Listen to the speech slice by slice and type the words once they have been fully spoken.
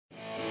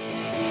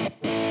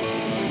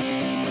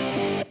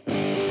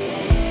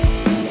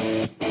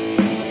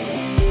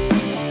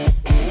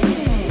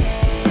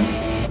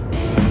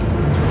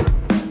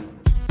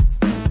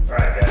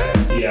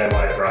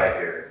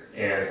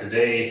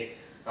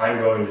I'm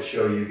going to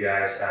show you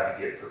guys how to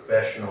get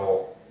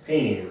professional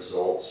painting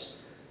results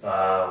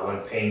when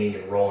painting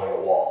and rolling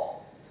a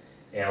wall.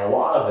 And a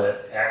lot of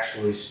it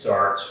actually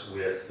starts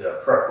with the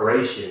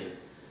preparation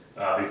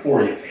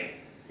before you paint.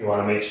 You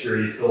want to make sure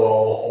you fill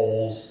all the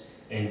holes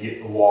and get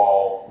the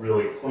wall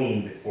really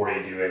clean before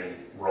you do any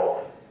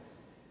rolling.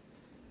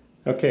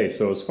 Okay,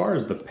 so as far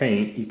as the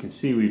paint, you can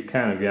see we've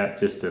kind of got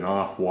just an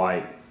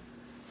off-white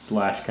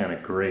slash kind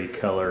of gray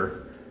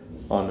color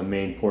on the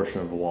main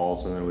portion of the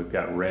walls, and then we've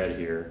got red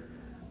here.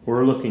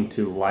 We're looking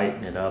to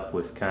lighten it up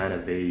with kind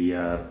of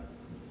a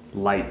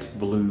light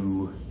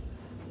blue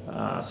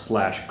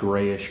slash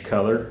grayish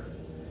color,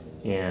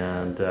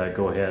 and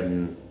go ahead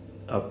and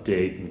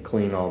update and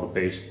clean all the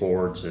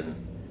baseboards and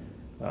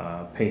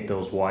paint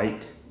those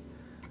white.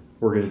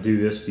 We're going to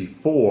do this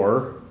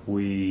before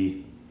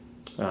we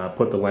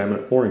put the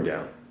laminate flooring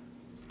down.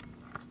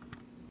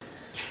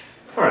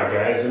 Alright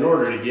guys, in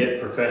order to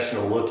get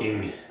professional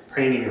looking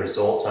painting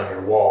results on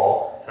your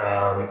wall,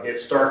 it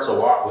starts a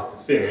lot with the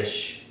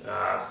finish,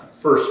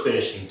 first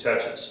finishing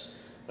touches.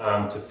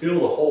 To fill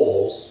the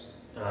holes,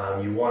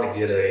 you want to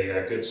get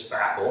a good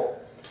spackle.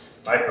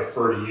 I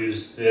prefer to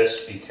use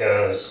this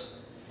because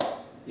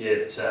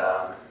it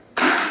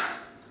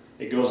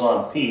goes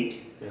on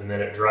pink and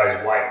then it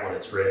dries white when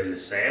it's ready to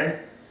sand.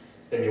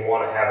 Then you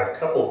want to have a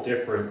couple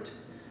different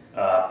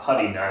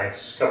putty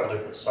knives, a couple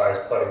different size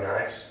putty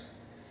knives,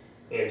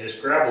 and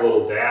just grab a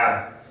little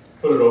dab,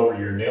 put it over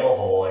your nail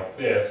hole like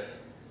this,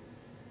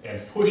 and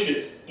push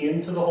it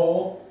into the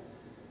hole,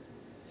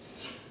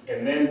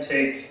 and then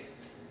take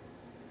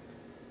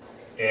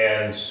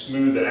and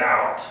smooth it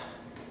out.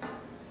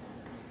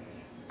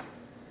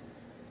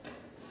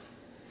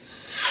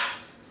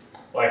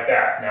 Like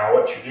that. Now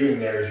what you're doing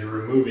there is you're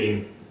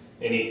removing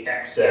any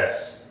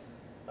excess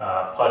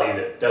putty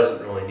that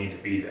doesn't really need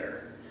to be there.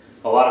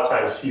 A lot of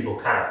times people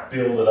kind of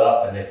build it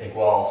up and they think,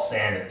 well, I'll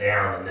sand it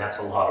down, and that's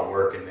a lot of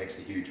work and makes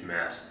a huge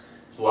mess.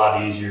 It's a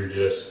lot easier to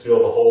just fill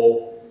the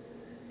hole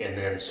and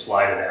then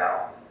slide it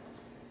out.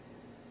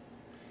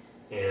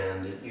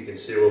 And you can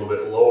see a little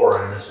bit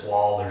lower in this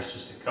wall, there's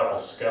just a couple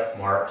scuff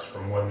marks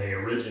from when they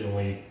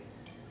originally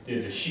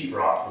did the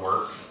sheetrock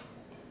work.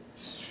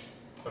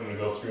 I'm going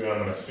to go through and I'm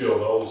going to fill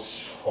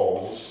those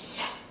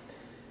holes.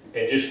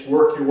 And just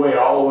work your way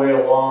all the way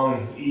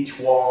along each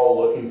wall,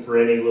 looking for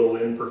any little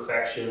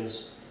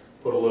imperfections.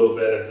 Put a little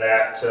bit of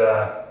that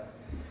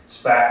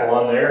spackle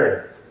on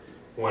there,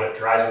 and when it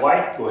dries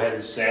white, go ahead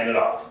and sand it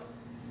off.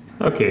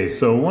 Okay,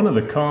 so one of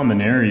the common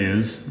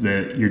areas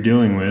that you're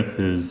dealing with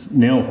is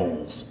nail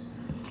holes.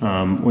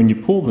 When you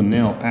pull the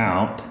nail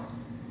out,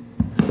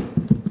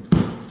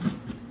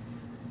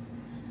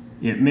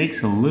 it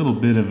makes a little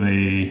bit of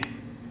a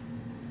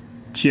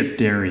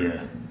chipped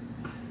area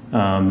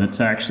that's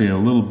actually a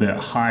little bit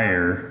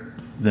higher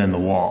than the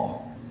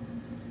wall.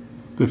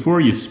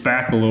 Before you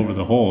spackle over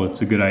the hole,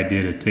 it's a good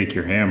idea to take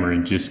your hammer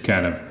and just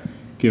kind of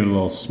give it a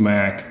little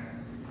smack.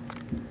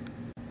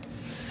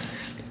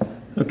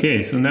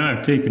 Okay, so now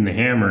I've taken the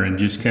hammer and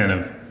just kind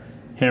of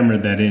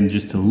hammered that in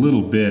just a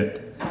little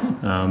bit.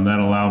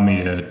 That'll allow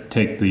me to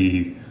take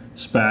the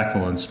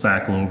spackle and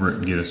spackle over it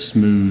and get a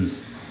smooth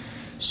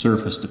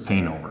surface to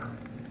paint over.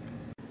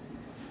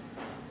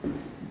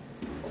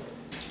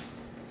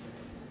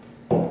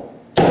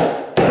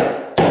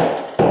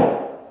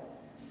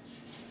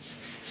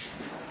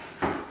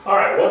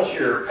 Alright, once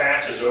your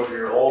patches over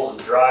your holes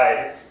have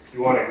dried,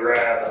 you want to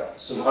grab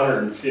some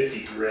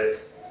 150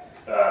 grit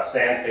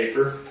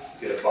sandpaper.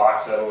 Get a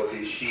box of it with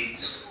these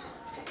sheets.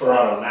 Put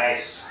on a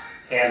nice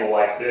handle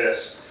like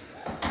this.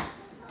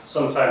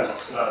 Sometimes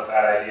it's not a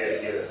bad idea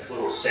to get a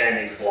little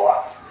sanding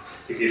block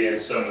to get in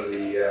some of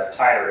the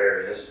tighter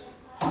areas.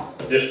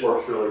 But this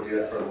works really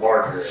good for the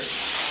larger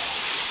areas.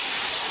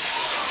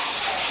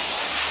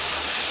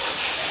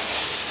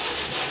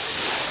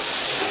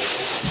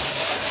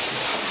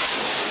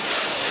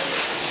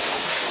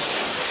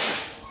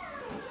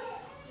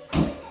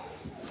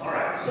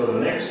 So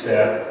the next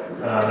step,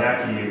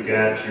 after you've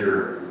got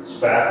your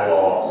spackle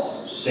all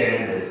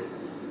sanded,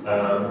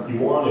 you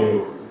want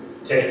to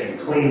take and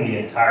clean the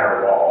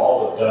entire wall,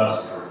 all the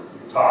dust from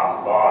top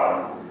to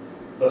bottom.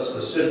 But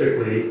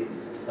specifically,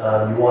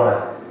 you want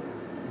to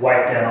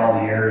wipe down all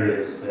the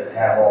areas that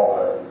have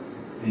all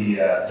the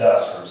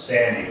dust from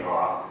sanding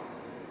off.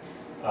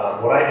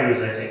 What I do is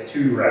I take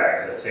two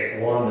rags. I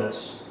take one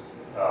that's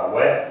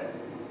wet,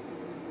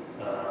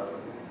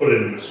 put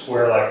it in a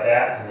square like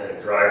that, and then a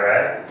dry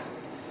rag.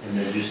 And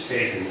then just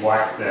take and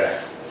wipe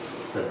the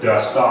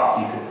dust off.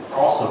 You can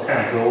also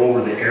kind of go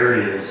over the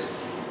areas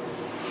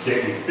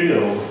that you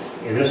filled,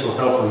 and this will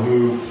help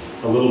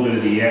remove a little bit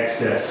of the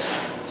excess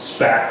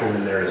spackle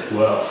in there as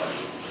well.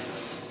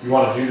 You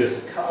want to do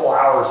this a couple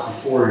hours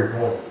before you're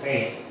going to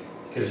paint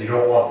because you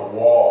don't want the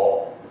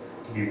wall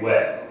to be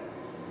wet.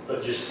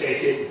 But just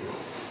take it,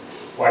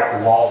 wipe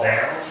the wall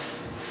down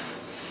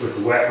with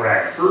the wet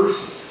rag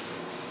first,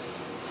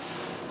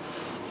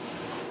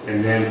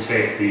 and then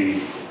take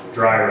the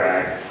dry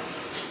rag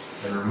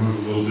and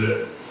remove a little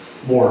bit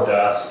more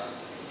dust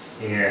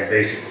and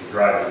basically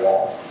dry the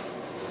wall.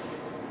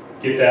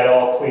 Get that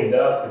all cleaned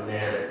up, and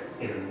then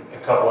in a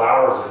couple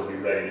hours it'll be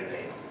ready to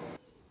paint.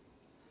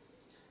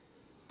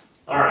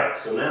 Alright,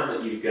 so now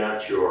that you've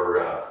got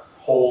your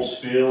holes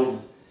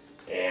filled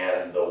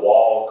and the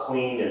wall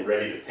clean and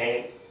ready to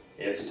paint,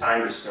 it's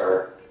time to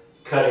start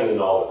cutting in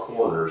all the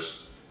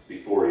corners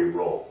before you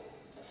roll.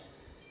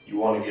 You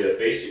want to get a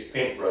basic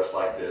paintbrush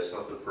like this,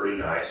 something pretty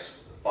nice,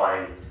 a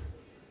fine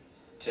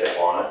tip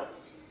on it.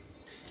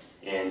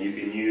 And you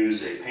can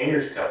use a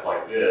painter's cup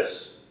like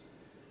this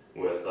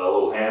with a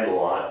little handle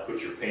on it,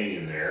 put your paint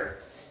in there.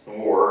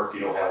 Or if you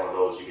don't have one of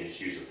those, you can just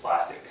use a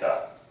plastic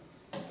cup.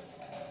 A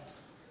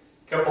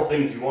couple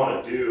things you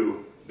want to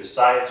do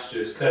besides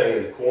just cutting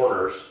in the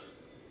corners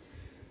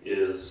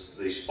is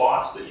the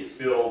spots that you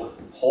filled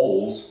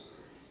holes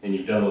and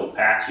you've done a little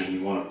patching,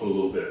 you want to put a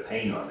little bit of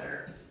paint on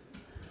there.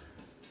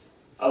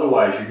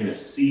 Otherwise, you're going to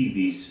see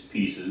these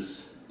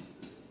pieces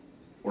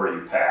where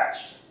you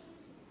patched.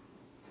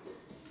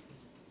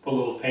 Put a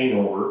little paint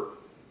over,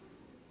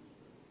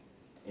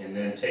 and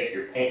then take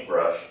your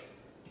paintbrush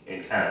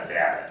and kind of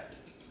dab it.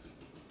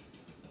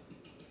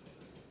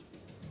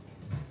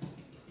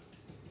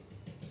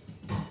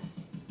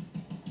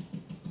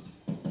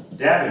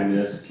 Dabbing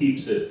this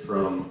keeps it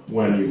from,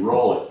 when you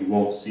roll it, you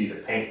won't see the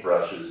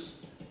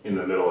paintbrushes in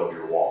the middle of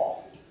your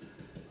wall.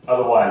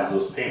 Otherwise,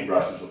 those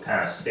paintbrushes will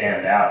kind of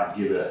stand out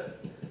and give an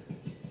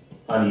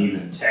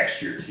uneven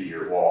texture to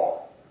your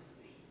wall.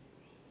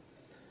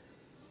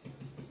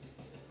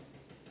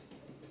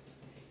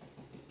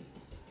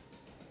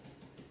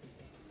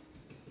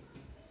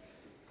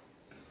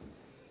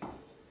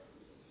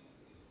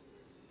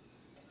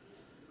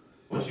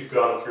 Once you've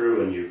gone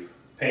through and you've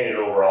painted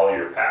over all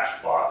your patch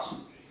spots,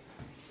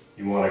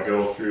 you want to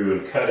go through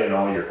and cut in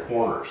all your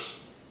corners.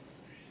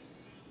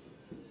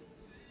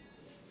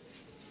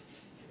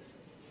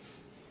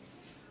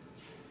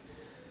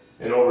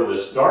 And over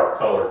this dark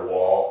colored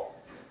wall,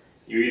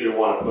 you either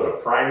want to put a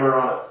primer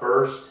on it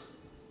first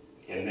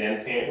and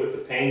then paint with the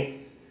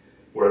paint,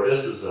 where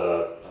this is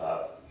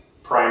a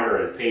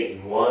primer and paint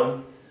in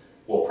one.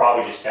 We'll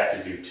probably just have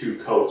to do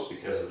 2 coats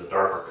because of the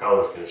darker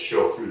color is going to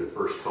show through the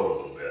first coat a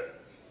little bit.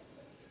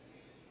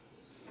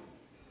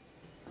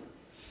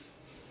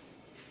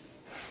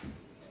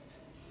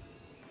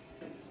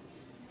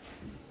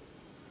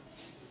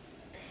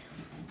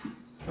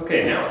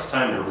 Okay, now it's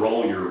time to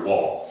roll your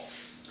wall.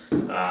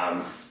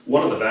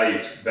 One of the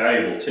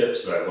valuable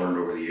tips that I've learned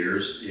over the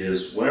years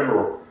is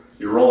whenever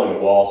you're rolling a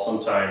wall,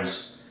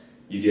 sometimes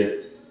you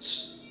get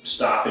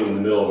stopping in the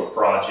middle of a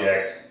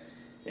project,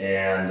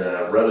 and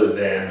rather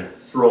than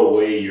throw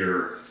away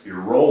your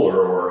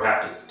roller or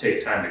have to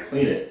take time to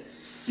clean it,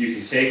 you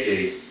can take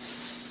a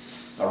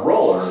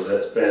roller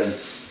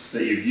that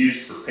you've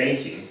used for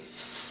painting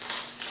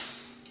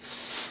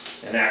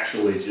and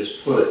actually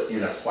just put it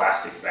in a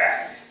plastic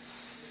bag.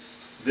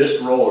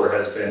 This roller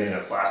has been in a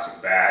plastic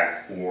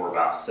bag for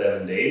about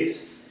 7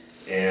 days,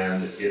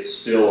 and it's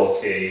still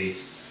okay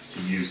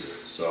to use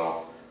it.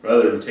 So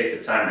rather than take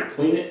the time to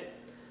clean it,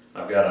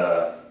 I've got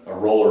a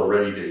roller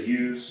ready to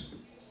use.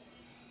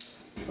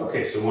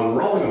 Okay, so when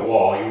rolling a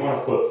wall, you want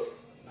to put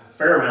a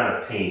fair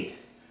amount of paint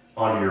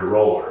on your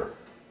roller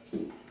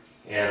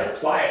and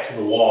apply it to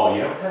the wall.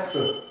 You don't have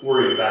to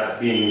worry about it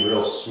being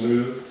real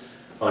smooth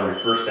on your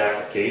first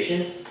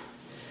application.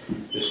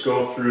 Just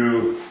go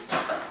through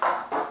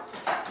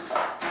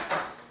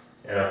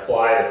and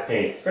apply the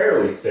paint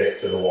fairly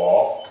thick to the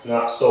wall,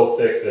 not so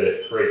thick that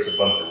it creates a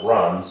bunch of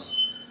runs.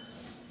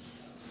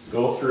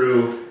 Go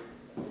through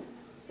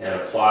and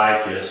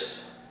apply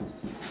just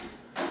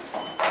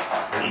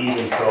an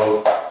even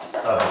coat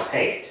of the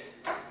paint.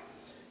 At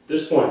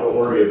this point, don't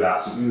worry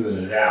about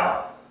smoothing it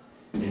out,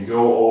 and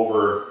go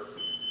over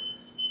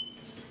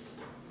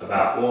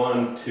about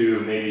 1, 2,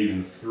 maybe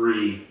even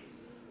 3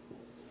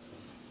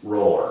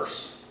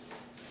 rollers.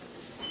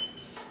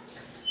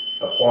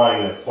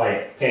 Applying the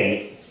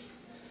paint.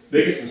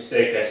 Biggest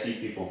mistake I see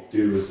people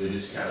do is they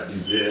just kind of do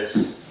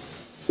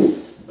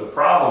this. The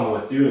problem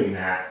with doing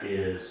that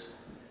is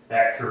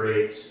that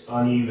creates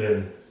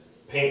uneven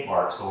paint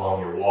marks along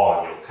your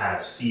wall, and you'll kind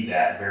of see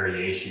that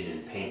variation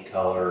in paint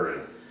color,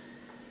 and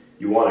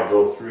you want to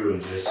go through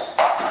and just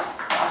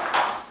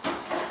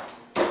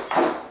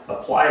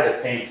apply the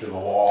paint to the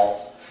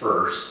wall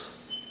first.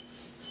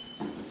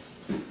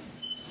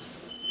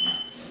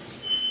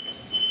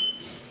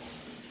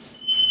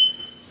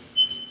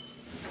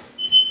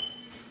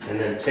 And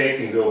then take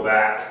and go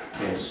back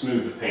and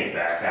smooth the paint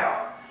back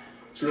out.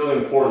 It's really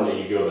important that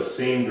you go the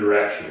same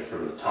direction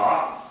from the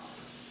top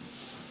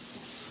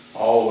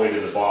all the way to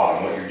the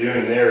bottom. What you're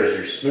doing there is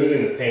you're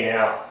smoothing the paint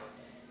out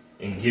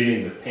and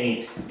giving the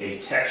paint a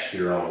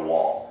texture on the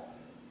wall.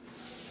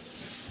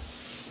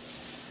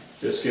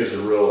 This gives a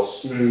real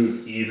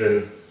smooth,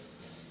 even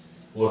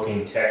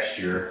looking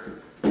texture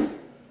to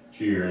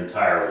your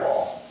entire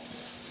wall.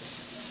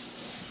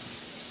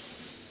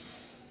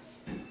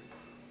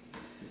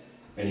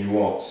 And you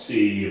won't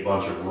see a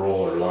bunch of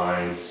roller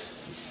lines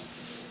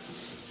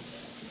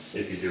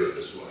if you do it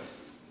this way.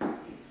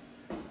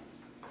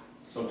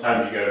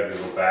 Sometimes you gotta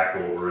go back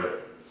over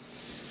it.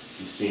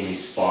 you see any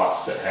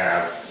spots that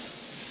have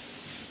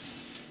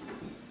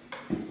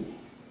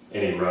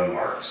any run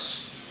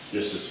marks,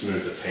 just to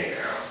smooth the paint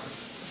out.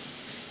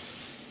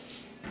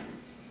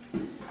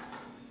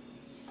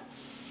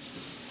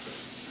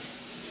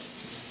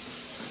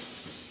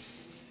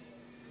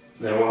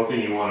 Now, one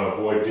thing you want to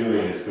avoid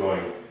doing is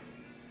going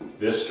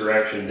this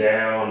direction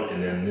down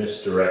and then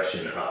this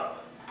direction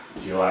up.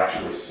 You'll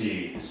actually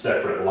see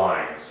separate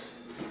lines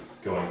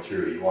going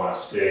through. You want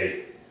to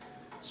stay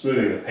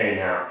smoothing the paint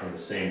out in the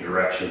same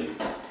direction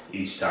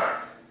each time.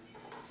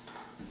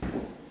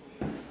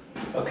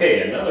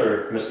 Okay,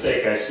 another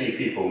mistake I see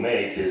people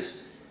make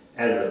is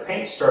as the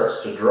paint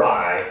starts to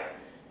dry,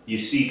 you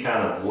see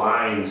kind of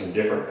lines and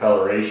different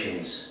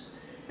colorations,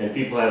 and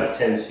people have a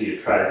tendency to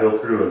try to go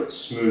through and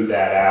smooth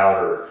that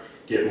out or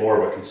get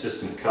more of a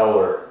consistent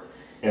color,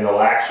 and they'll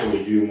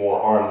actually do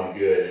more harm than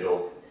good.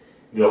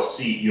 You'll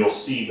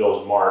see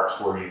those marks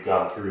where you've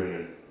gone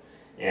through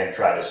and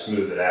tried to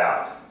smooth it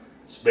out.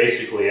 So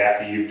basically,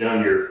 after you've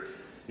done your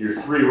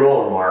 3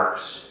 roller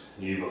marks,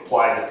 you've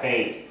applied the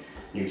paint,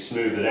 you've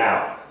smoothed it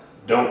out,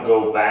 don't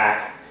go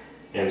back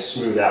and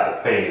smooth out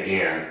the paint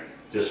again.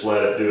 Just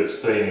let it do its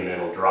thing and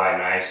it'll dry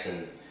nice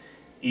and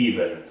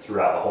even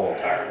throughout the whole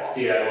entire wall. It's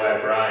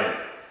DIY Brian.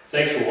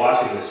 Thanks for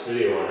watching this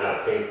video on how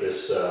to paint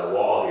this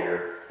wall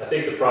here. I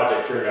think the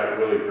project turned out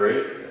really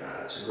great.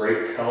 It's a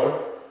great color.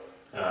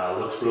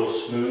 Looks real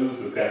smooth.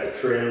 We've got the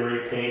trim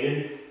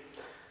repainted.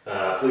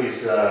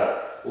 Please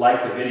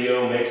like the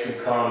video, make some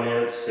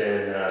comments,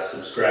 and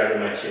subscribe to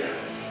my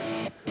channel.